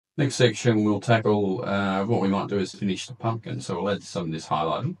Next section we'll tackle what we might do is finish the pumpkin. So we'll add some of this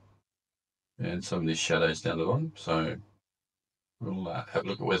highlighting and some of these shadows down the bottom. So we'll have a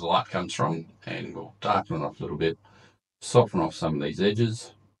look at where the light comes from, and we'll darken it off a little bit, soften off some of these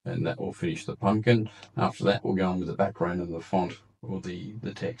edges, and that will finish the pumpkin. After that, we'll go on with the background and the font or the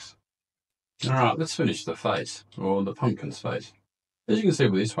text. All right, let's finish the face, or the pumpkin's face. As you can see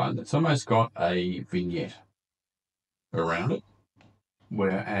with this one, it's almost got a vignette around it,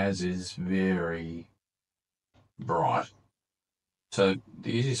 whereas is very bright. So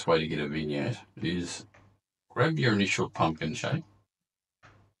the easiest way to get a vignette is grab your initial pumpkin shape,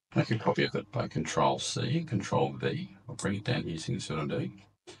 make a copy of it by Control-C and Control-V. I'll bring it down here so you can see what I'm doing.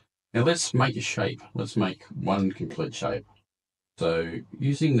 Now let's make a shape. Let's make one complete shape. So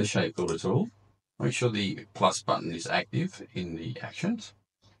using the shape builder tool, make sure the plus button is active in the actions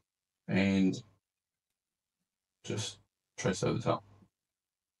and just trace over the top.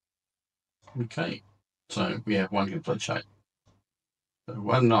 Okay, so we have one complete shape. So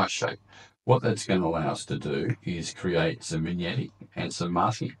one nice shape. What that's going to allow us to do is create some vignetting and some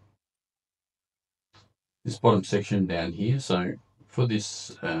masking. This bottom section down here, so for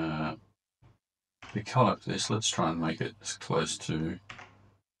this, the colour for this, let's try and make it as close to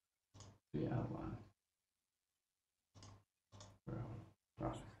the other one.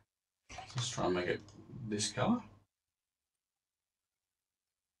 Right. Let's try and make it this colour.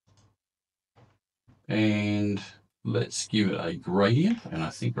 And let's give it a gradient, and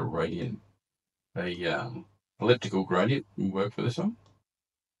I think a elliptical gradient will work for this one.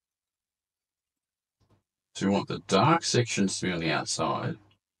 So we want the dark sections to be on the outside.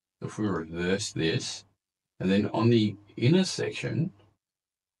 If we reverse this, and then on the inner section,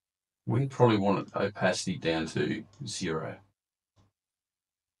 we probably want opacity down to 0.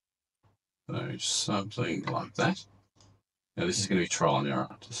 So something like that. Now this is going to be trial and error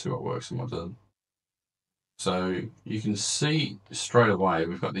to see what works and what doesn't. So you can see straight away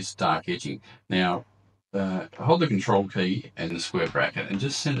we've got this dark edging. Now hold the Control key and the square bracket and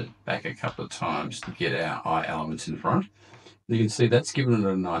just send it back a couple of times to get our eye elements in front. And you can see that's given it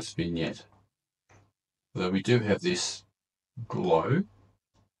a nice vignette. Although we do have this glow,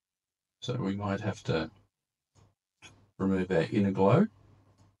 so we might have to remove our inner glow.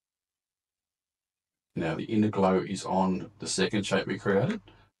 Now the inner glow is on the second shape we created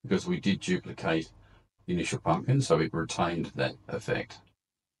because we did duplicate the initial pumpkin, so it retained that effect.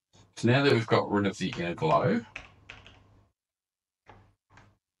 So now that we've got rid of the inner glow,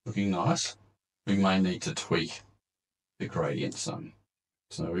 looking nice, we may need to tweak the gradient some.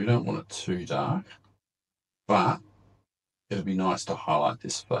 So we don't want it too dark, but it'll be nice to highlight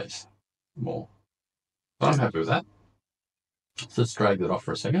this face more. So I'm happy with that. So let's drag that off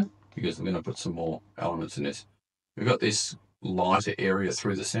for a second because I'm going to put some more elements in this. We've got this lighter area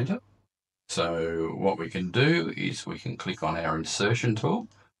through the center. So what we can do is we can click on our insertion tool,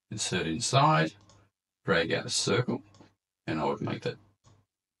 insert inside, drag out a circle, and I would make that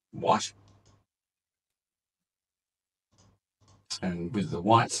white. And with the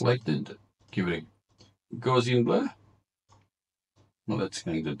white selected, give it a Gaussian blur. What that's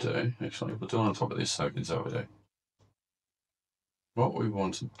going to do, actually, we'll do it on top of this so we can see what we do. What we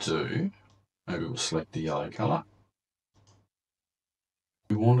want to do, maybe we'll select the yellow colour.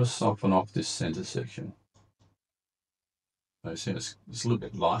 We want to soften off this center section. So see, it's a little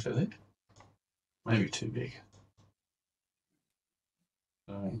bit lighter there. Maybe too big.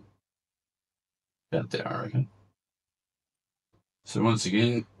 So, about there, I reckon. So once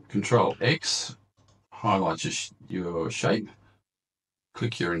again, Control X highlights your shape.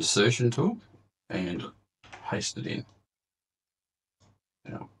 Click your insertion tool and paste it in.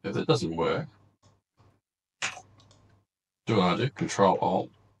 Now, if it doesn't work, do what I do, Control Alt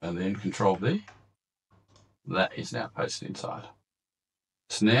and then Control V. That is now pasted inside.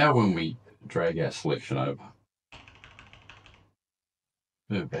 So now when we drag our selection over,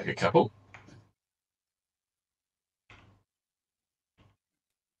 move back a couple.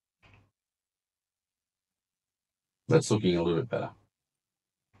 That's looking a little bit better.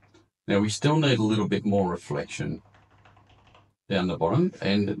 Now we still need a little bit more reflection down the bottom,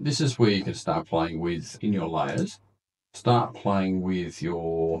 and this is where you can start playing with, in your layers, start playing with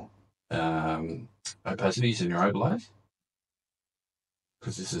your opacities and your overlays,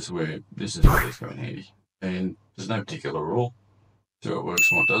 because this is where these come in handy. And there's no particular rule. See what works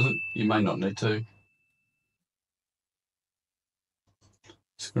and what doesn't. You may not need to.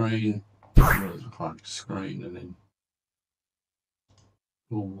 Screen, what does it look like? Screen and then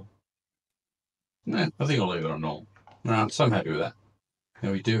normal. No, I think I'll leave it on normal. Alright, so I'm happy with that.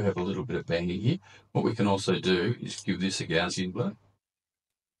 Now we do have a little bit of banding here. What we can also do is give this a Gaussian blur.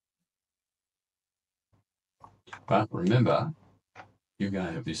 But remember, you're going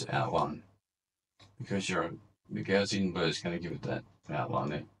to have this outline because the Gaussian blur is going to give it that outline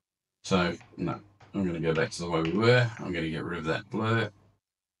there. So no, I'm going to go back to the way we were. I'm going to get rid of that blur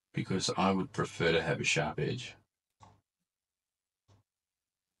because I would prefer to have a sharp edge.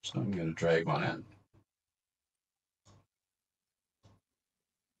 So I'm going to drag one out.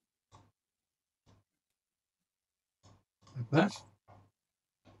 Like that.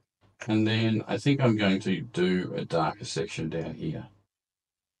 And then I think I'm going to do a darker section down here.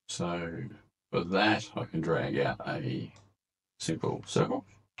 So for that, I can drag out a simple circle.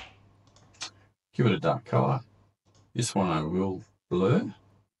 Give it a dark color. This one I will blur.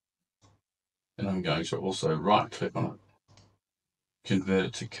 And I'm going to also right click on it. Convert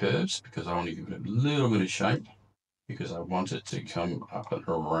it to curves because I want to give it a little bit of shape because I want it to come up and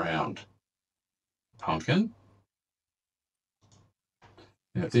around pumpkin.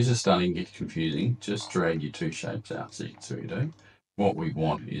 Now, if this is starting to get confusing, just drag your two shapes out so you can see what you're doing. What we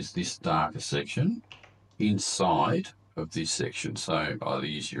want is this darker section inside of this section. So either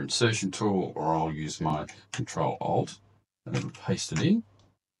use your insertion tool or I'll use my Control Alt and then paste it in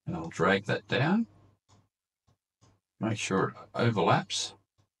and I'll drag that down. Make sure it overlaps.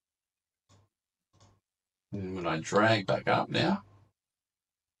 And when I drag back up now,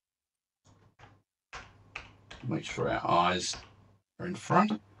 make sure our eyes are in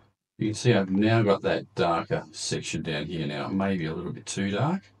front. You can see I've now got that darker section down here now, maybe a little bit too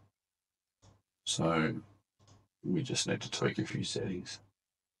dark. So we just need to tweak a few settings.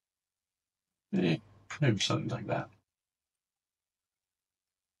 Yeah, maybe something like that.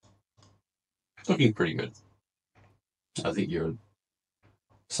 It's looking pretty good. I think you're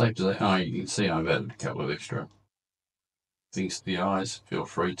safe to say, oh, you can see I've added a couple of extra things to the eyes. Feel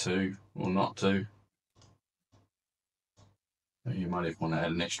free to or not to. You might even want to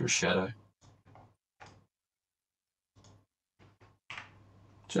add an extra shadow.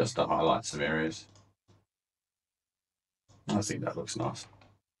 Just to highlight some areas. I think that looks nice.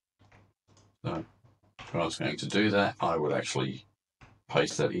 So if I was going to do that, I would actually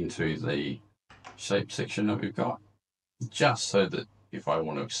paste that into the shape section that we've got, just so that if I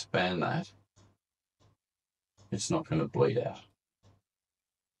want to expand that, it's not going to bleed out.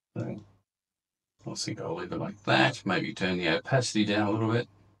 So I think I'll leave it like that. Maybe turn the opacity down a little bit.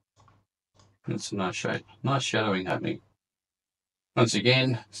 It's a nice shape, nice shadowing happening. Once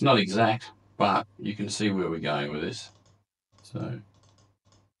again, it's not exact, but you can see where we're going with this. So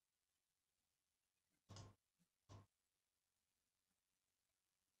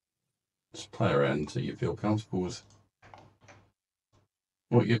just play around until you feel comfortable with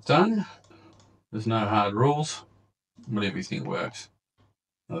what you've done. There's no hard rules, but everything works.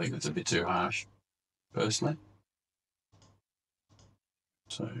 I think it's a bit too harsh, personally.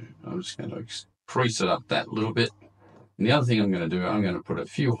 So I'm just going to crease it up that little bit. And the other thing I'm going to do, I'm going to put a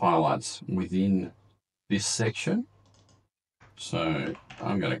few highlights within this section. So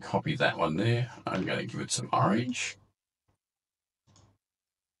I'm going to copy that one there. I'm going to give it some orange.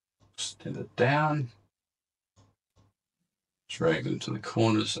 Extend it down. Drag it into the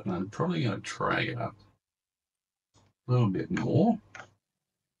corners, and I'm probably going to drag it up a little bit more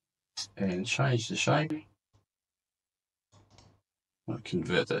and change the shape. I'll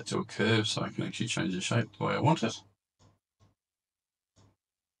convert that to a curve so I can actually change the shape the way I want it.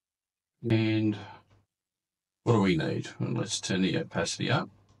 And what do we need? Well, let's turn the opacity up.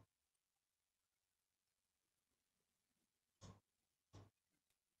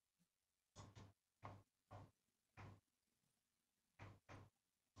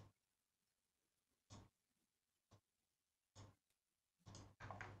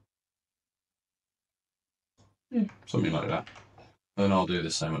 Yeah, something like that. And I'll do the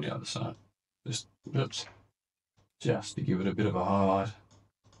same on the other side. Just to give it a bit of a highlight.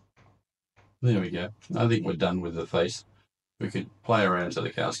 There we go. I think we're done with the face. We could play around until the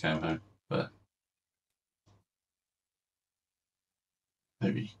cows came home, but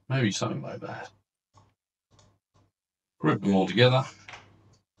maybe something like that. Group them all together.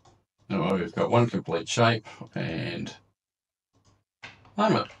 Now we've got one complete shape, and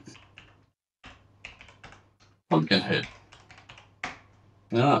I'm a pumpkin head.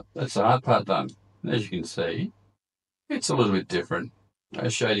 Now that's the hard part done. As you can see, it's a little bit different.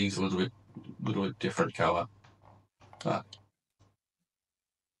 Our shading's a little bit different colour, but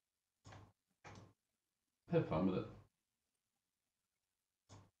have fun with it.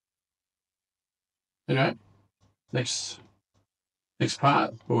 Anyway, next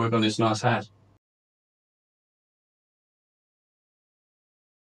part, we'll work on this nice hat.